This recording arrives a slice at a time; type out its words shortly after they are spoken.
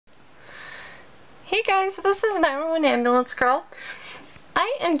Hey guys, this is 911 Ambulance Girl.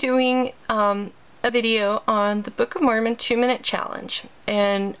 I am doing a video on the Book of Mormon 2-minute challenge,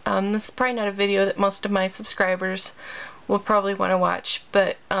 and this is probably not a video that most of my subscribers will probably want to watch,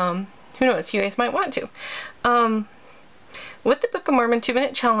 but who knows, you guys might want to. What the Book of Mormon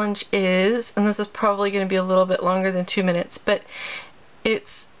 2-minute challenge is, and this is probably going to be a little bit longer than 2 minutes, but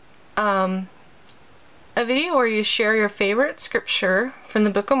it's a video where you share your favorite scripture from the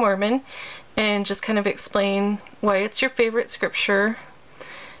Book of Mormon and just kind of explain why it's your favorite scripture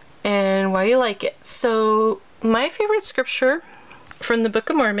and why you like it. So my favorite scripture from the Book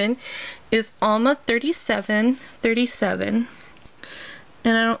of Mormon is Alma 37:37,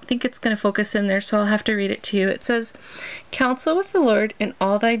 and I don't think it's going to focus in there, so I'll have to read it to you. It says, "Counsel with the Lord in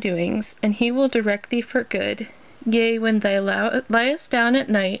all thy doings, and he will direct thee for good. Yea, when thou liest down at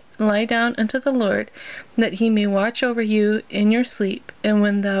night, lie down unto the Lord, that he may watch over you in your sleep. And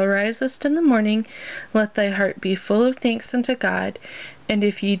when thou risest in the morning, let thy heart be full of thanks unto God. And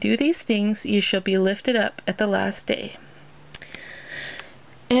if ye do these things, ye shall be lifted up at the last day."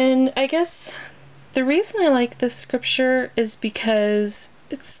 And I guess the reason I like this scripture is because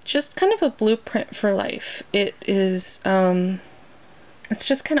it's just kind of a blueprint for life. It is, it's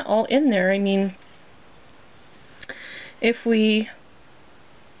just kind of all in there. I mean, if we,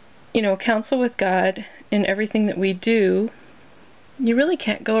 counsel with God in everything that we do, you really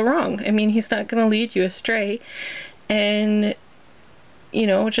can't go wrong. I mean, he's not going to lead you astray. And,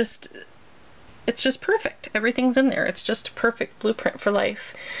 it's just perfect. Everything's in there. It's just a perfect blueprint for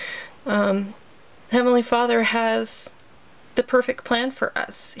life. Heavenly Father has the perfect plan for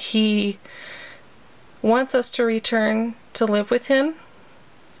us. He wants us to return to live with him,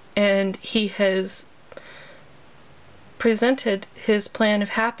 and he has presented his plan of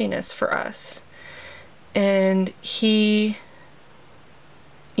happiness for us. And he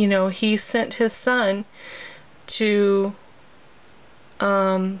sent his son to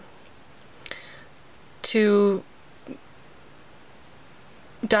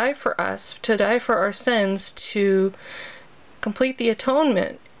die for us, to die for our sins, to complete the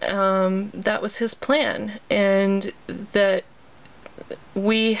atonement. That was his plan, and that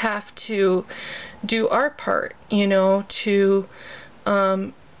we have to do our part, to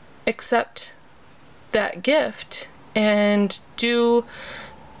accept that gift and do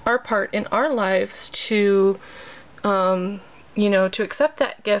our part in our lives to, to accept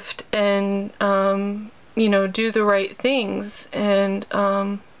that gift and, do the right things. And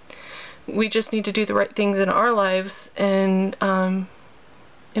we just need to do the right things in our lives, and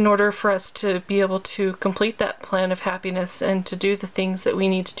in order for us to be able to complete that plan of happiness and to do the things that we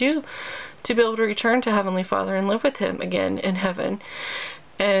need to do to be able to return to Heavenly Father and live with him again in heaven.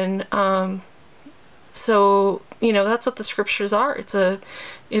 And so that's what the scriptures are. It's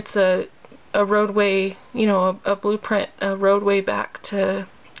a roadway, a blueprint, a roadway back to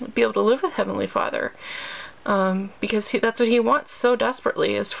be able to live with Heavenly Father, because that's what he wants so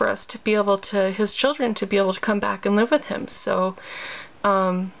desperately, is for us to be able to, his children, to be able to come back and live with him. So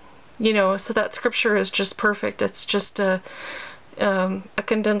so that scripture is just perfect. It's just a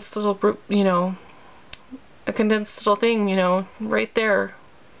condensed little group, a condensed little thing, right there.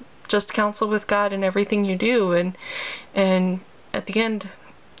 Just counsel with God in everything you do, and at the end,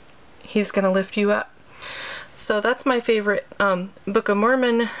 he's gonna lift you up. So that's my favorite Book of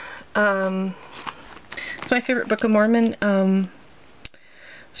Mormon. It's my favorite Book of Mormon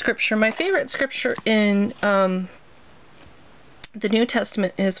scripture. My favorite scripture in the New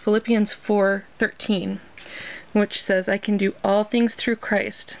Testament is Philippians 4:13, which says, "I can do all things through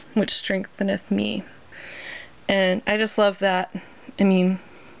Christ, which strengtheneth me." And I just love that. I mean,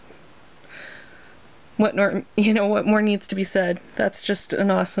 what more needs to be said? That's just an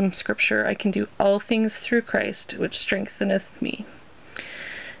awesome scripture. I can do all things through Christ, which strengtheneth me.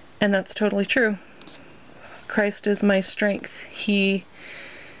 And that's totally true. Christ is my strength. He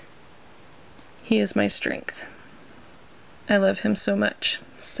is my strength. I love him so much.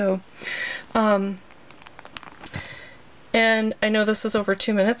 So, and I know this is over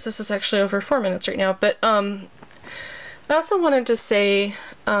 2 minutes. This is actually over 4 minutes right now, but I also wanted to say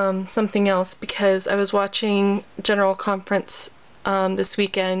something else, because I was watching General Conference this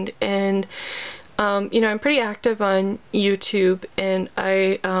weekend, and I'm pretty active on YouTube, and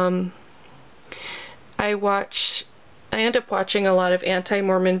I end up watching a lot of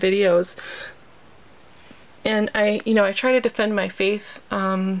anti-Mormon videos. And I try to defend my faith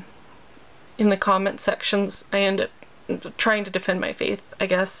in the comment sections. I end up trying to defend my faith, I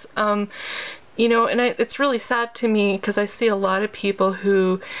guess. And it's really sad to me, because I see a lot of people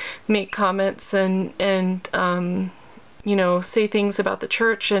who make comments and you know, say things about the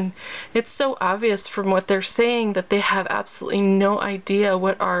church, and it's so obvious from what they're saying that they have absolutely no idea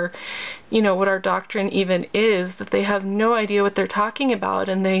what our, you know, what our doctrine even is, that they have no idea what they're talking about,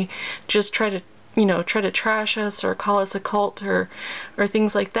 and they just try to, you know, try to trash us or call us a cult or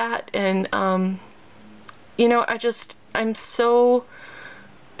things like that. And you know, I'm so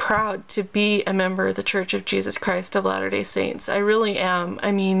proud to be a member of the Church of Jesus Christ of Latter-day Saints. I really am.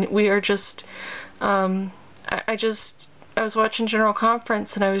 I mean, we are just I was watching General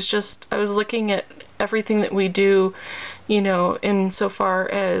Conference, and I was looking at everything that we do, you know, insofar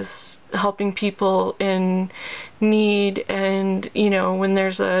as helping people in need, and, you know, when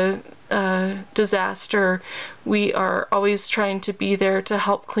there's a disaster, we are always trying to be there to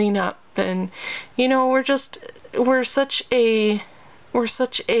help clean up. And, you know, we're such a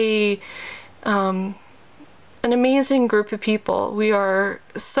an amazing group of people. We are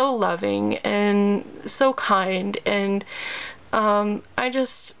so loving and so kind, and I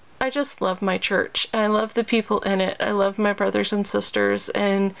just love my church. I love the people in it. I love my brothers and sisters,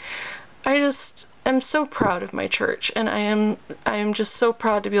 and I'm so proud of my church, and I am just so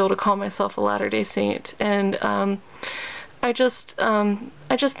proud to be able to call myself a Latter-day Saint. And I just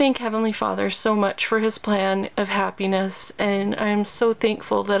thank Heavenly Father so much for his plan of happiness, and I'm so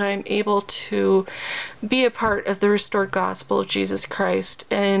thankful that I'm able to be a part of the restored gospel of Jesus Christ.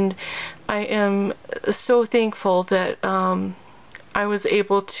 And I am so thankful that I was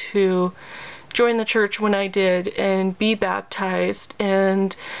able to join the church when I did and be baptized,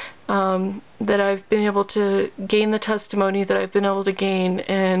 and that I've been able to gain the testimony that I've been able to gain,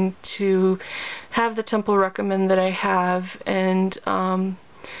 and to have the temple recommend that I have. And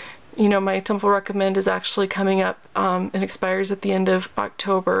you know, my temple recommend is actually coming up. It expires at the end of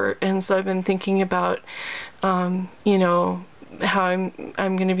October, and so I've been thinking about you know, how I'm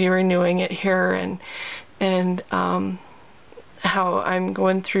going to be renewing it here, and how I'm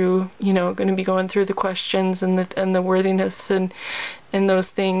going through, you know, going to be going through the questions and the worthiness and those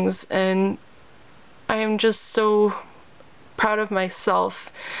things. And I am just so proud of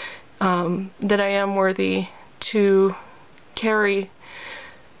myself that I am worthy to carry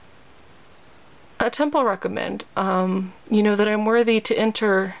a temple recommend, you know, that I'm worthy to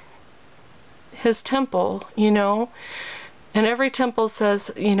enter his temple, you know. And every temple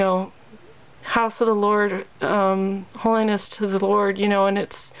says, you know, house of the Lord, holiness to the Lord, you know, and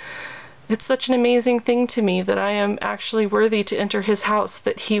it's such an amazing thing to me that I am actually worthy to enter his house,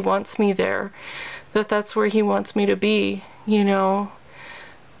 that he wants me there, that's where he wants me to be, you know.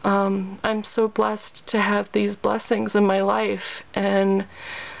 I'm so blessed to have these blessings in my life, and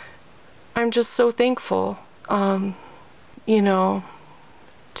I'm just so thankful, you know,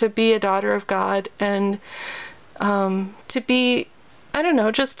 to be a daughter of God, and to be, I don't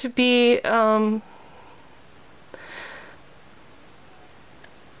know, just to be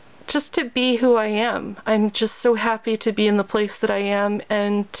who I am. I'm just so happy to be in the place that I am,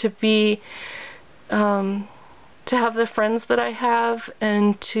 and to be to have the friends that I have,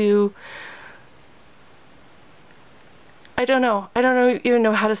 and to, I don't even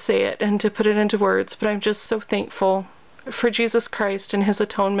know how to say it and to put it into words, but I'm just so thankful for Jesus Christ and his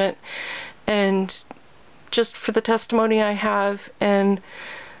atonement, and just for the testimony I have. And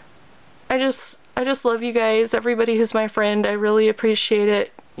I just love you guys, everybody who's my friend. I really appreciate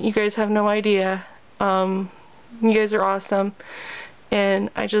it. You guys have no idea. You guys are awesome, and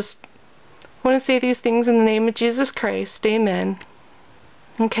I just want to say these things in the name of Jesus Christ. Amen.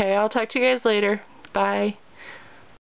 Okay, I'll talk to you guys later. Bye.